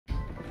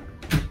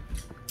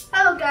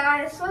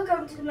guys,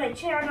 welcome to my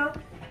channel.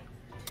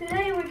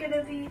 Today we're going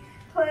to be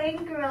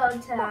playing Gorilla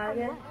Tag.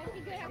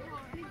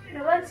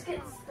 Now let's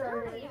get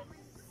started.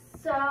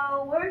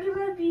 So we're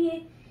going to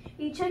be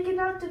checking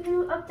out the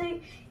new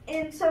update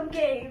in some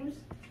games.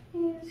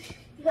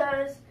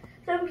 Because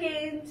some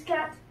games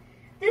got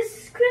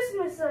this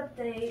Christmas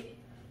update.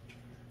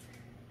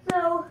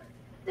 So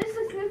this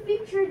is the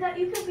feature that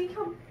you can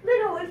become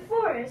little in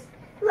Forest.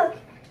 Look,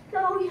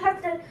 so you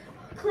have to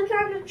click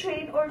on the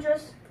train or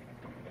just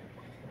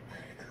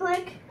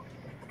click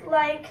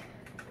like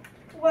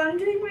what I'm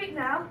doing right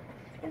now,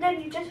 and then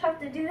you just have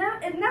to do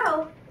that, and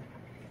now,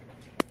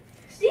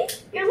 see,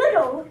 you're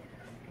little,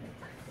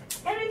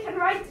 and you can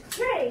ride the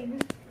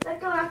train.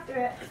 Let's go after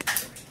it.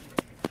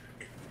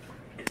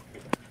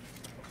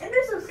 And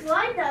there's a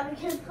slide that we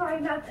can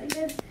climb up and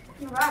then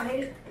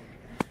ride.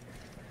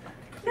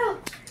 No,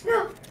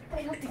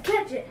 I have to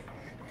catch it.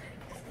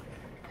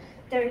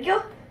 There we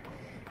go.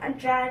 I'm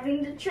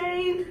driving the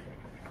train.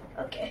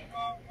 Okay.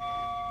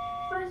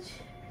 But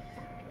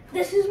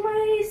this is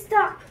my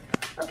stop.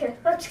 Okay,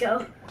 let's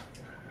go.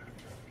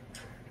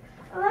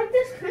 I like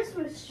this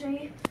Christmas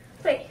tree.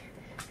 Wait.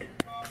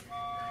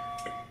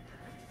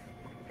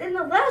 In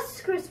the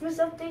last Christmas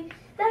update,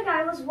 that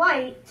guy was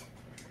white.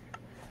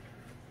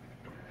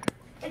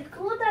 It's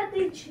cool that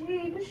they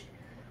changed.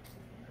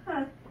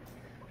 Huh.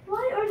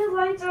 Why are the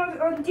lights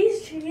on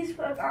these trees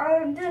but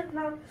on this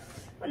now,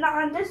 but not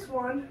on this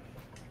one?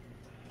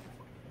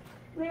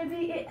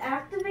 Maybe it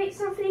activates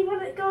something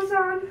when it goes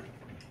on.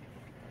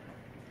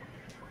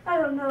 I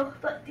don't know,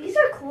 but these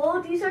are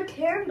cool. These are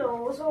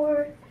candles,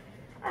 or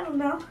I don't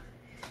know.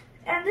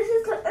 And this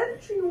is the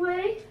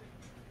entryway.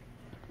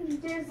 And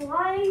there's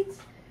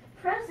lights,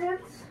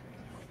 presents.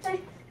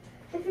 Like,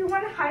 if you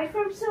want to hide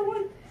from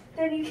someone,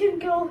 then you can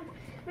go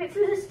right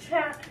through this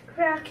crack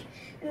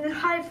and then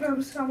hide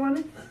from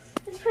someone.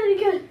 It's pretty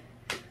good.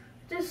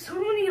 There's so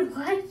many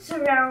lights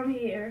around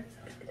here.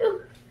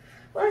 Ooh,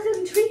 what's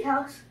in the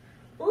treehouse?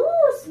 Ooh,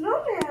 a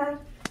snowman.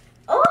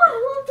 Oh, I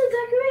love the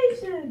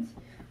decorations.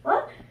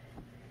 What?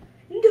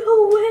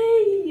 No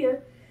way.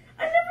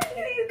 I never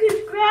knew you could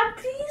grab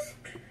these.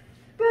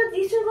 Bro,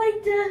 these are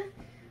like the,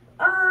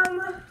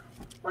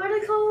 what are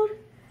they called?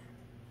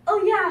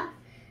 Oh yeah,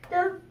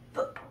 the,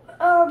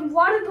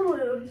 water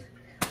balloons.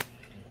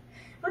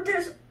 But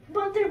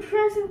they're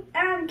present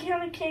and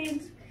candy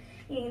canes.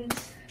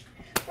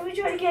 Let me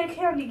try to get a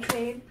candy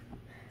cane.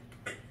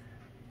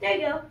 There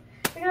you go.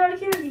 I got a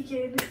candy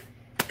cane.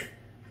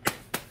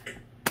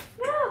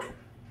 No!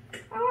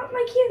 I want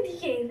my candy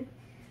cane.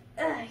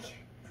 Ugh.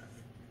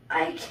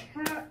 I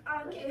can't.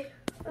 Okay.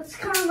 Let's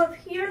climb up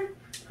here.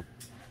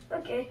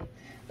 Okay.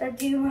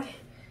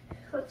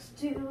 Let's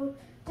do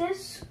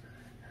this.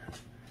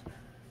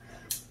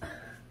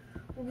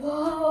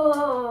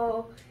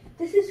 Whoa!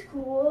 This is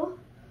cool.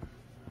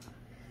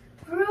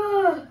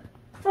 Bruh!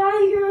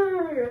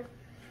 Fire!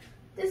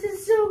 This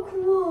is so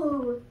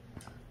cool.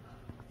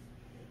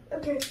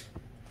 Okay.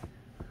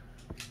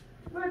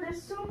 Bro,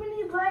 there's so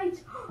many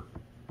lights.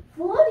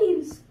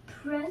 Floating's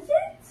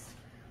presents?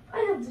 I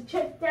have to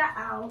check that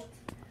out.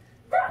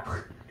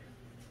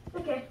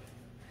 Okay,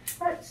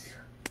 let's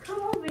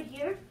come over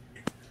here.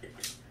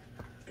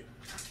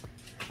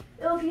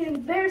 It'll be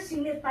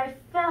embarrassing if I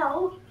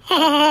fell.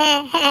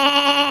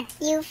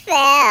 You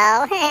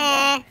fell.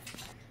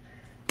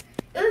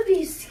 It would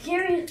be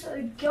scary if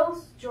a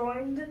ghost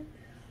joined.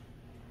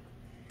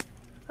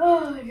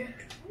 Oh my god.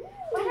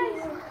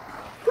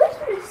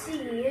 Let me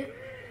see.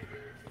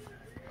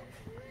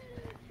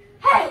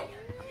 Hey,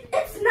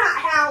 it's not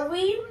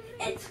Halloween,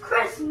 it's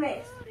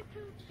Christmas.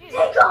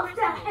 Take off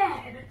that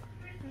head.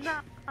 No.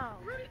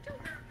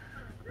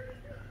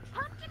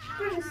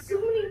 There's so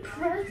many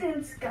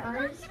presents,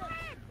 guys.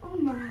 Oh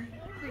my.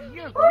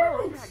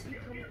 What?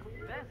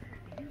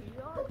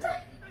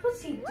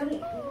 What's he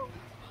doing?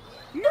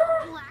 No,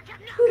 Black,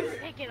 I'm not gonna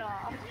take it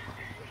off.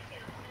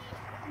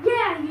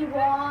 Yeah, you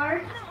are.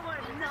 No,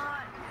 I'm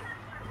not.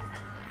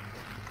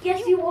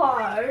 Yes, you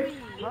are.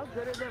 How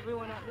good is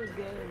everyone at this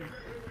game?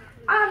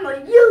 I'm a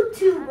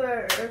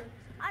YouTuber.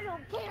 I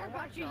don't care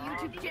about your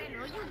YouTube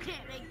channel. You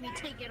can't make me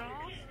take it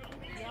off.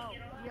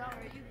 Yo,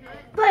 are you good?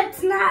 But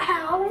it's not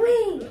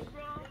Halloween.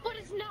 But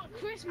it's not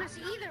Christmas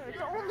either.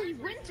 It's only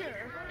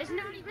winter. It's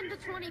not even the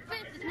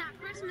 25th. It's not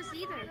Christmas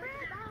either.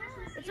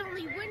 It's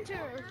only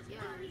winter.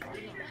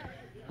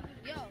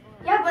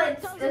 Yeah, but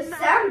it's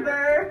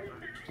December.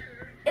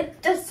 It's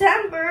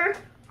December.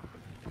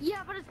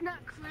 Yeah, but it's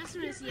not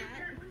Christmas yet.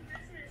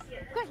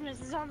 Christmas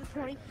is on the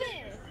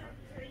 25th.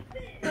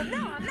 But no,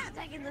 I'm not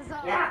taking this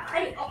off. Yeah,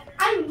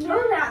 I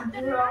know that,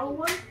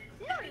 bro.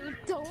 No, you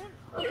don't.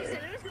 You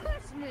said it was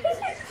Christmas.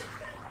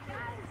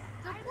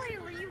 So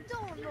clearly you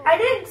don't know. I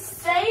didn't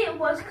say it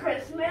was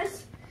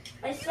Christmas.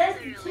 I said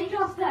to take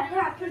off that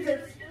hat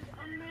because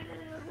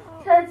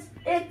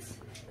it's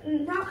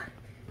not.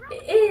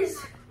 It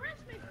is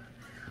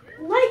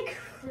like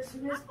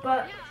Christmas,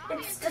 but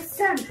it's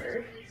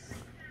December.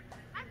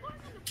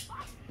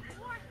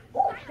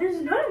 Oh, there's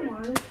another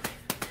one.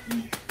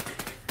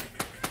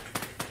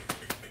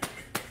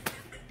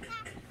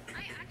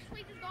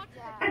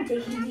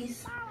 taking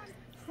these.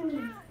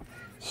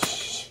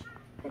 Shh.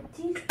 Put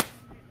these.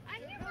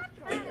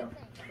 There you go.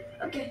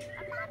 Okay.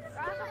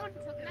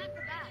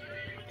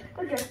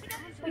 Okay.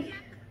 Wait.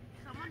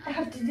 I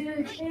have to do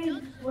the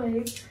change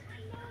wave.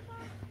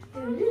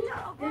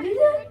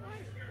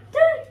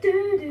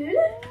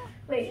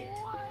 Wait.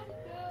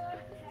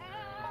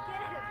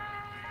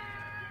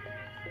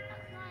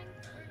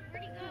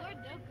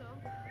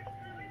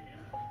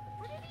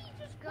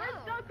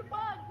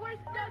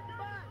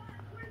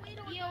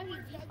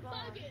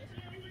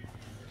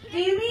 Do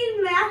you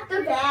mean Matt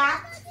the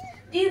Bat?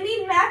 Do you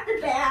mean Matt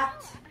the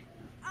Bat?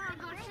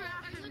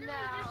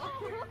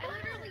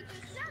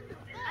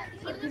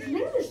 His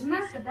name is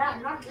Matt the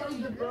Bat, not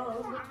Doug the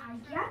Dog.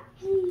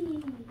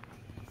 Yucky.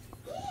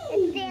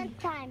 It's dance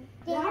time.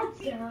 Dance.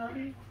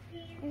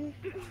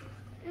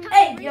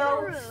 Hey,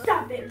 yo,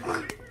 stop it.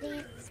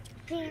 Dance,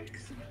 dance,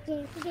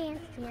 dance,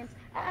 dance, dance.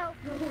 Oh,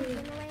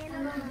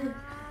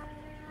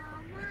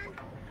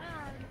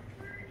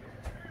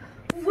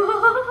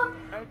 Whoa.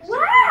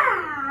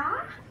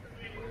 Wow.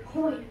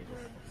 Wait,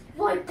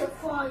 light the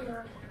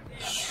fire.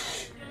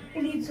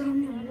 We need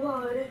some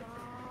wood.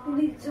 We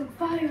need some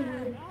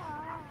firewood.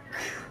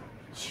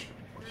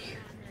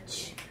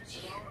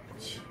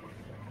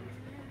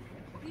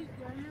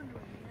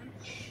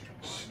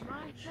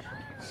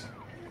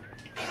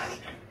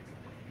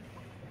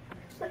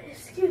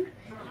 Excuse me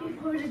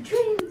before the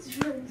trains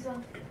runs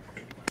up.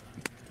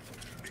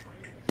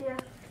 Yeah.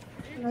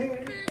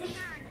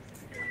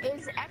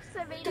 Is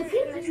Excavator in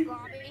this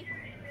lobby?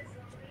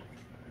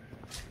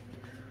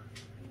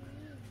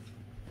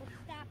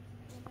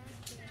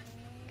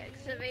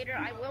 Excavator,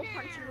 I will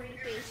punch you in the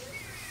face.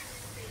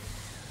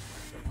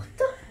 What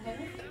the heck?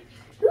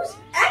 Who's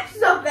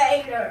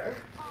Excavator?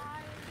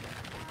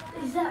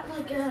 Is that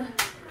like a...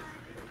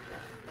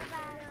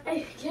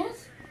 I guess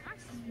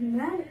he's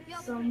mad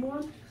at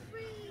someone.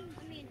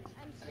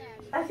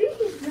 I think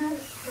he's mad at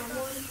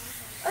someone.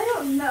 I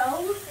don't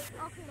know.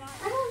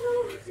 I don't know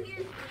if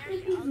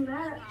he's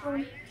mad at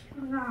someone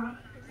or not.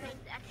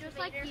 Just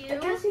like I you.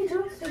 guess he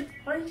don't say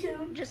hi to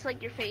him. Just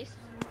like your face.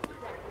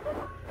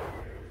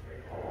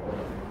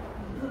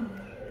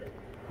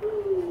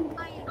 Ooh.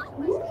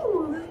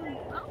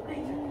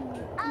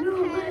 No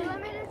way.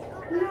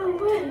 No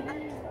way.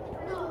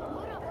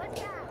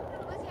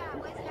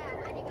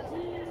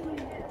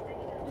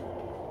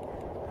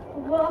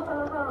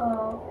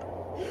 Whoa.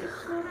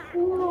 So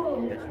cool.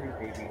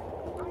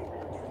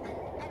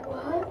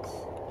 What?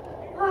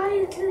 Why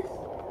is this?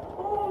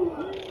 Oh,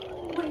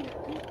 wait.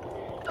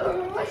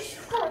 I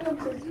shot up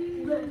this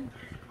red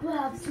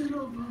labs and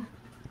over.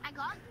 I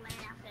got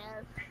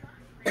glasses.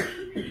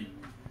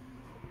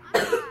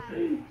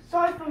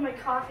 Sorry for my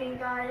coughing,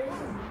 guys.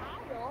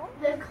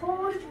 The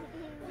cold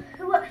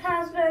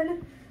has been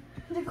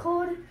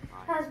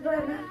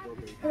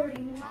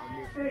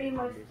hurting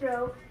my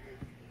throat.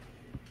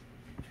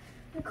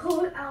 The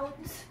cold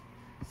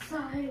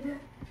outside.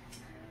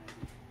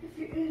 If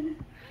you're in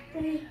a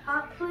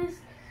hot place,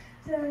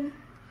 then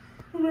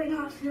you might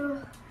not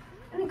feel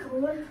any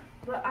cold,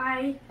 but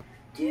I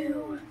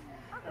do.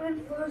 I'm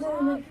in Florida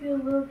and I feel a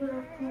little bit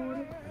of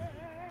cold.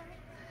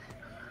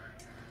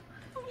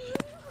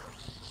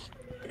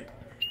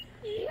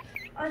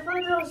 I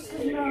thought that was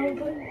snow,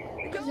 but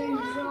they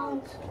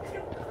don't.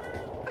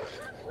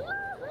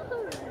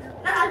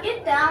 Nah,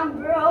 get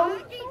down, bro.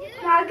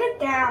 Nah, get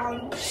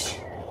down.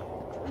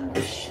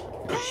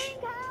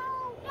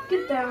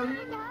 Get down.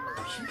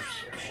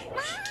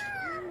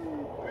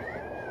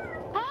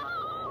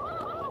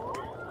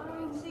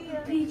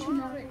 Beach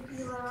now.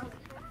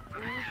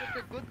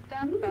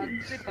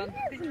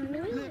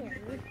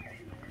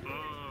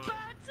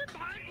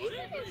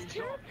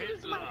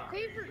 Is my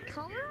favorite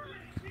color?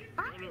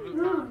 I'm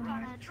No. not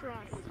gonna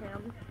trust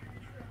him.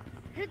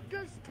 It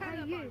goes to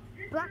you.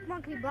 Black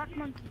monkey, black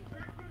monkey.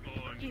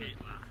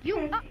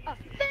 You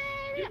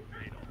failure!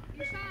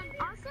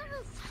 Also,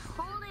 this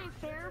holiday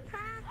fair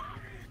pack.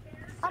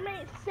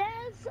 It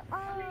says,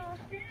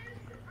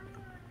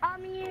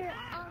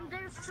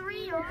 there's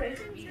 3 Okay.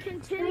 options.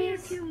 Continue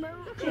to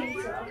move.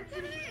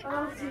 Chainsaw.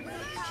 I'll do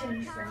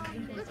chainsaw.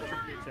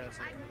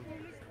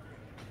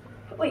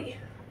 Wait.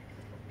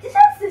 This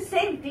has the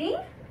same thing?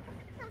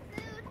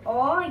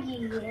 Oh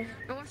yeah.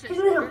 Give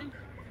me a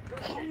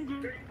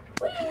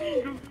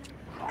Whee!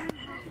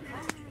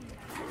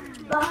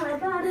 Bada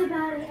bada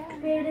bada,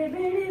 bada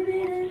bada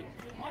bada.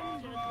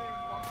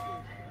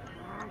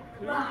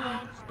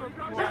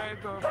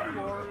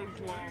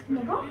 No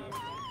go.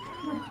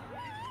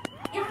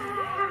 Yeah.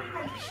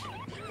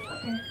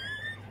 Okay.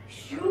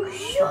 Shoo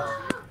shoo.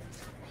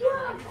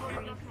 Yeah.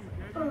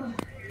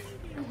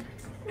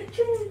 The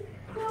train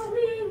will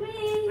leave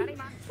me.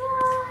 Ah.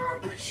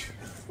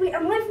 Wait,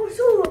 I'm late for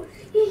school.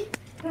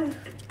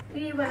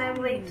 When I'm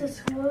late to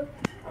school.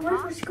 I'm late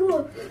for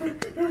school.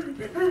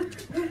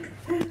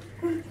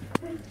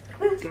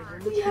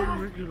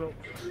 Yeah.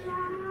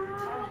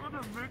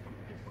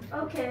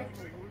 Okay.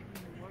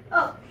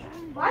 Oh,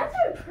 why is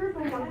there a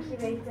purple monkey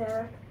right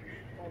there?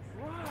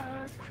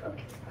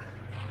 Okay.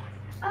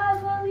 I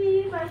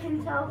believe I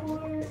can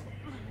teleport.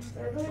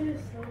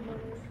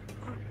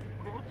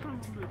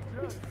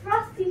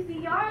 Frosty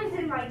VR is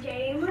in my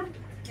game.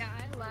 Yeah,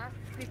 I left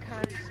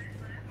because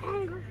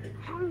hunger.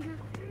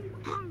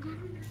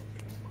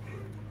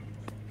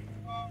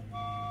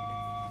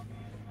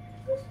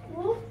 That's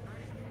cool.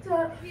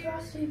 The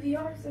Frosty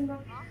VR is in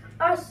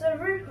our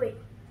server. Wait.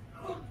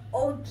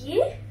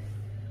 Okay.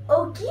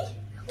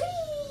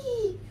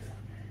 Whee!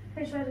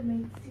 I try to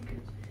make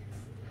secrets.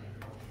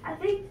 I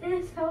think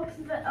this helps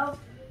the elf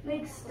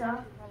make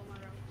stuff.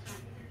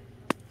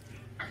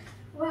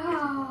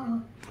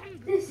 Wow.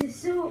 This is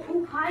so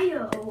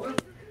Ohio.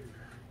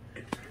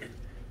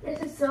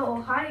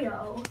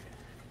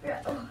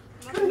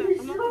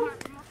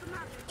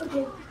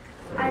 Okay.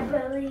 I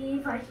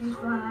believe I can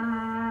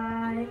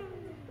fly.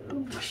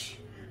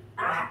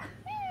 Ah,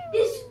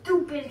 this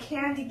stupid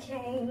candy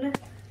cane.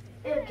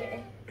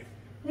 Okay.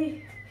 No.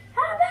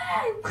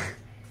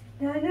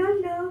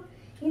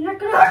 You're not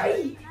gonna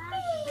hurt me.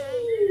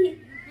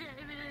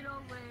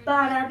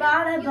 Bada.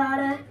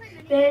 Bada.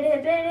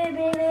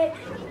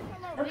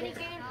 Okay.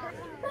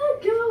 I'm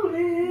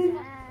going.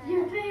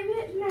 Your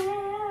favorite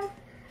man.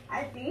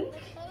 I think.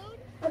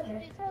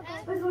 Okay.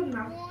 Let's go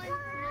now.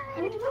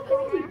 I'm going to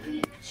the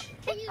beach.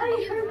 I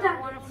heard that.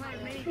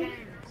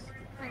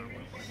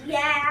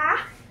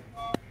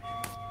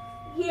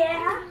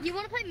 Yeah. You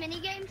want to play mini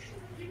games?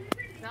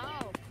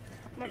 No.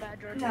 My bad,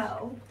 George.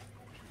 No.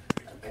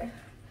 Okay.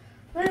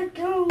 We're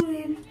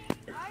going.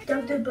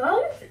 Dr.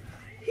 Bug?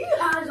 He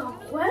has a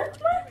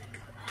weapon?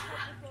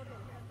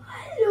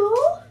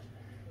 Hello?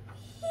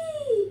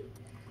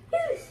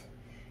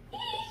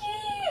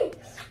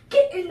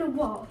 Get in the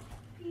wall.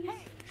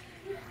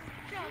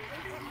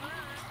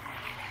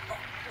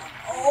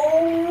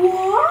 Oh,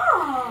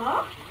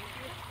 wow.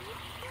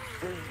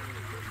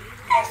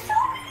 There's so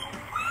many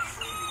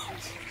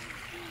presents.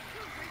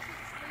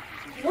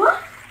 What?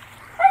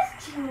 That's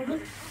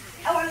cute.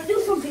 I want to do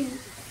something.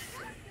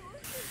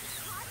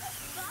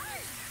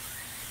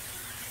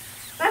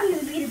 I'm going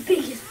to be the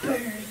biggest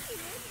bird.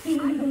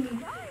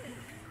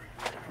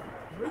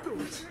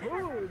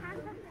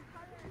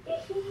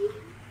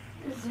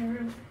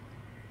 Deserve.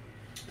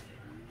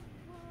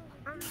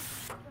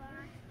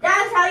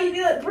 That's how you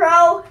do it,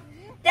 bro.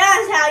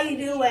 That's how you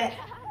do it.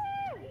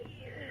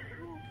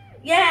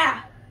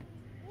 Yeah.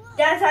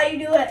 That's how you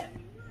do it.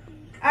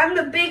 I'm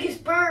the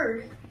biggest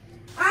bird.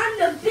 Yeah. I'm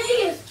the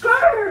biggest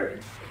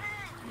bird.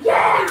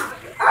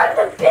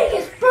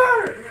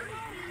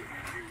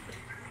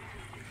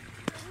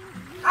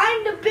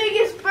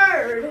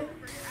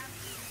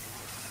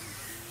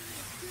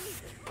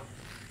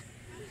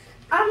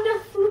 I'm the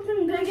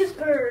flipping biggest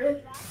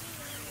bird.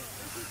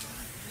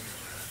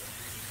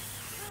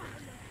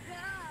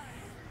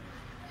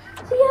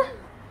 So yeah,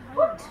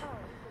 what?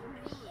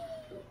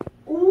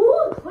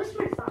 Ooh,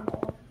 Christmas song.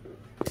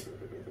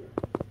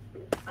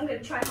 I'm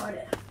gonna try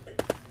harder.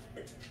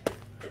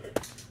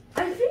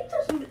 I think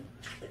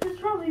there's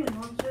probably a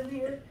monster in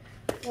here.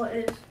 What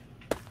is?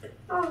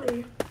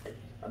 Probably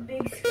a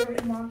big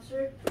scary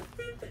monster.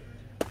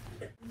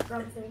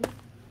 Something.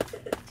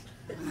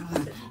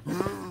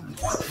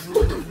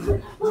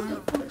 What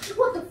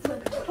the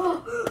flip?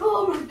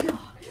 Oh my god.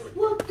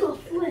 What the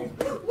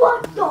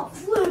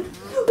flip?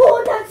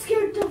 Oh, that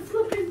scared the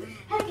flipping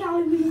heck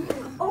out of me.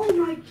 Oh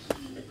my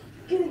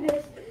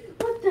goodness.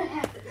 What the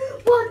heck?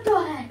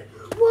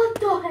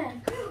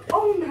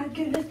 Oh my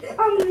goodness.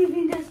 I'm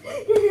leaving this.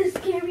 This is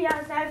scary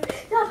outside.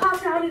 That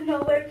popped out of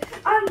nowhere.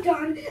 I'm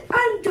done.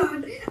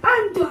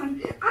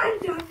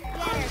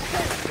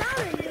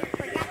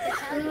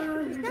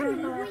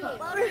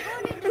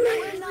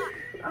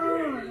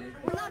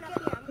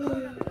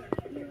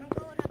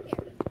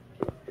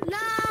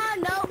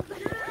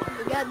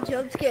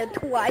 Jump scared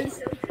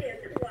twice.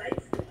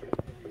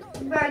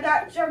 But I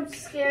got jump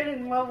scared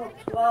in level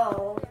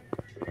 12.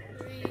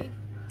 3,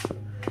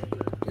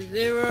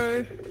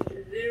 0,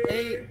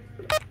 8,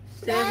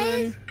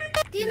 7.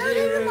 Do you know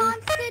there's a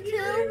monster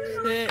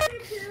too? 6.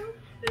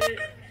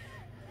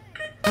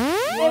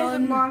 There's a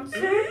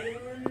monster?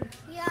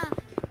 Yeah.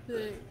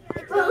 6.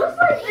 It looks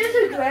like there's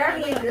a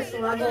granny in this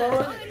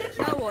level.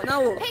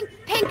 Now what?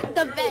 Pink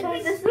the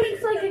vent. This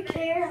looks like a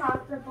care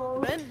hospital.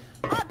 Ben?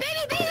 Oh, baby!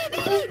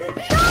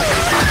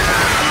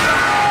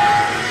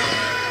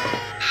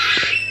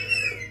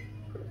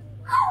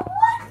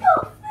 What the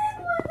flip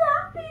was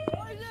happening?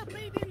 Why is that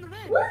baby in the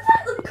vent? Was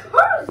that the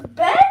curse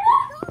bed?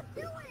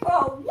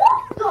 Oh,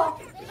 what the?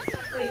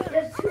 Wait,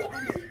 there's two.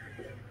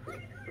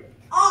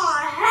 Oh,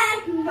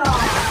 heck no.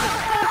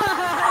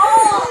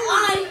 Oh,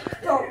 I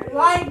don't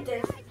like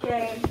this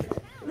game.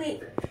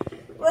 Wait,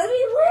 let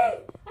me wait.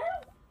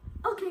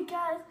 Okay,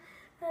 guys,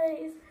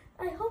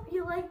 I hope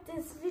you liked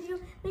this video.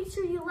 Make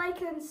sure you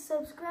like and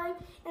subscribe,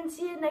 and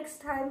see you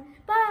next time.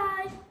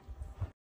 Bye.